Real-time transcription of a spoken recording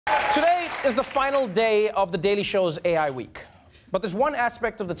Today is the final day of The Daily Show's AI Week. But there's one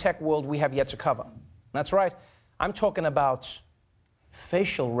aspect of the tech world we have yet to cover. That's right, I'm talking about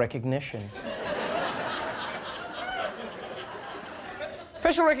facial recognition.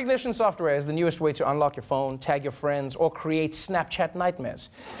 Facial recognition software is the newest way to unlock your phone, tag your friends, or create Snapchat nightmares.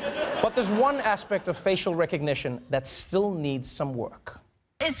 But there's one aspect of facial recognition that still needs some work.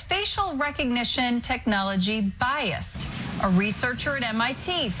 Is facial recognition technology biased? A researcher at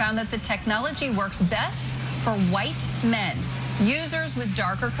MIT found that the technology works best for white men. Users with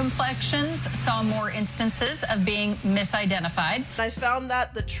darker complexions saw more instances of being misidentified. I found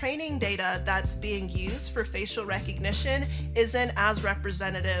that the training data that's being used for facial recognition isn't as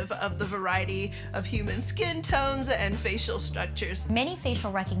representative of the variety of human skin tones and facial structures. Many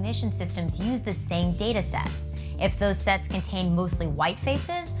facial recognition systems use the same data sets. If those sets contain mostly white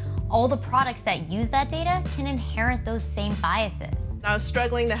faces, all the products that use that data can inherit those same biases. I was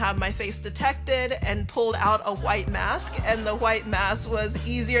struggling to have my face detected and pulled out a white mask, and the white mask was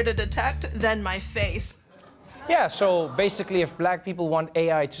easier to detect than my face. Yeah, so basically if black people want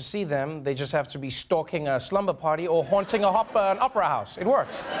AI to see them, they just have to be stalking a slumber party or haunting an opera house. It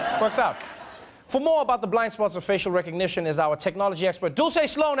works. Works out. For more about the blind spots of facial recognition is our technology expert, Dulcé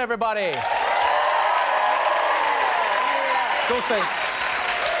Sloan, everybody. Dulcé,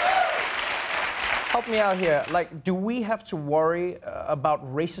 help me out here. Like, do we have to worry about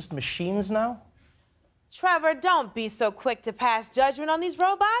racist machines now? Trevor, don't be so quick to pass judgment on these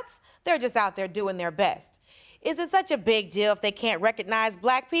robots. They're just out there doing their best. Is it such a big deal if they can't recognize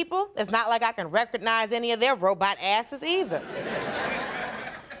black people? It's not like I can recognize any of their robot asses either.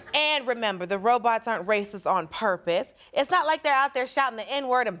 And remember, the robots aren't racist on purpose. It's not like they're out there shouting the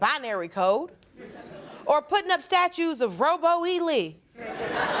N-word and binary code. Or putting up statues of Robo E. Lee.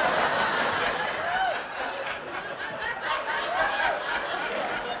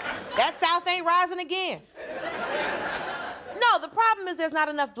 That South ain't rising again. No, the problem is there's not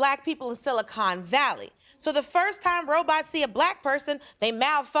enough black people in Silicon Valley. So the first time robots see a black person, they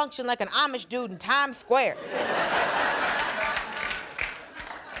malfunction like an Amish dude in Times Square.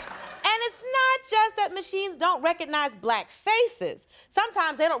 And it's not just that machines don't recognize black faces.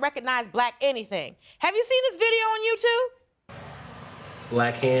 Sometimes they don't recognize black anything. Have you seen this video on YouTube?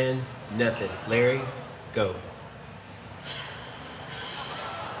 Black hand, nothing. Larry, go.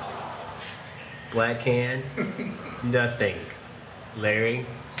 Black hand, nothing. Larry,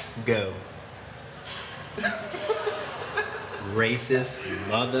 go. Racist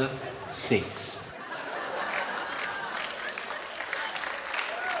mother sinks.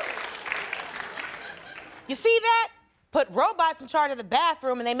 You see that? Put robots in charge of the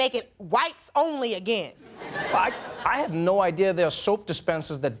bathroom and they make it whites only again. I had no idea there are soap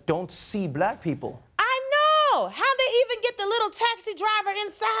dispensers that don't see black people. I know! How'd they even get the little taxi driver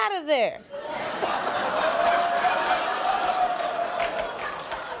inside of there?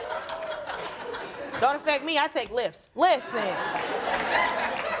 Don't affect me, I take lifts. Listen.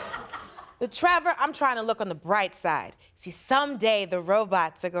 But Trevor, I'm trying to look on the bright side. See, someday the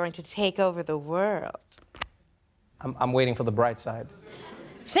robots are going to take over the world. I'm waiting for the bright side.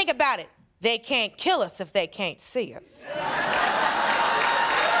 Think about it. They can't kill us if they can't see us.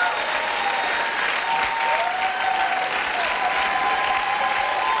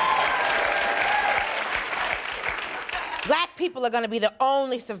 Black people are going to be the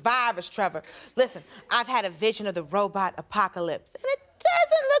only survivors, Trevor. Listen, I've had a vision of the robot apocalypse, and it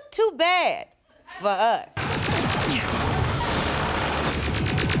doesn't look too bad for us.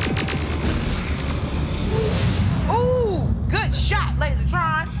 Ooh, good shot,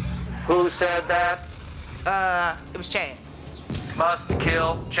 Lasertron. Who said that? It was Chad. Must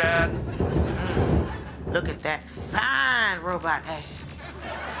kill Chad. Look at that fine robot ass.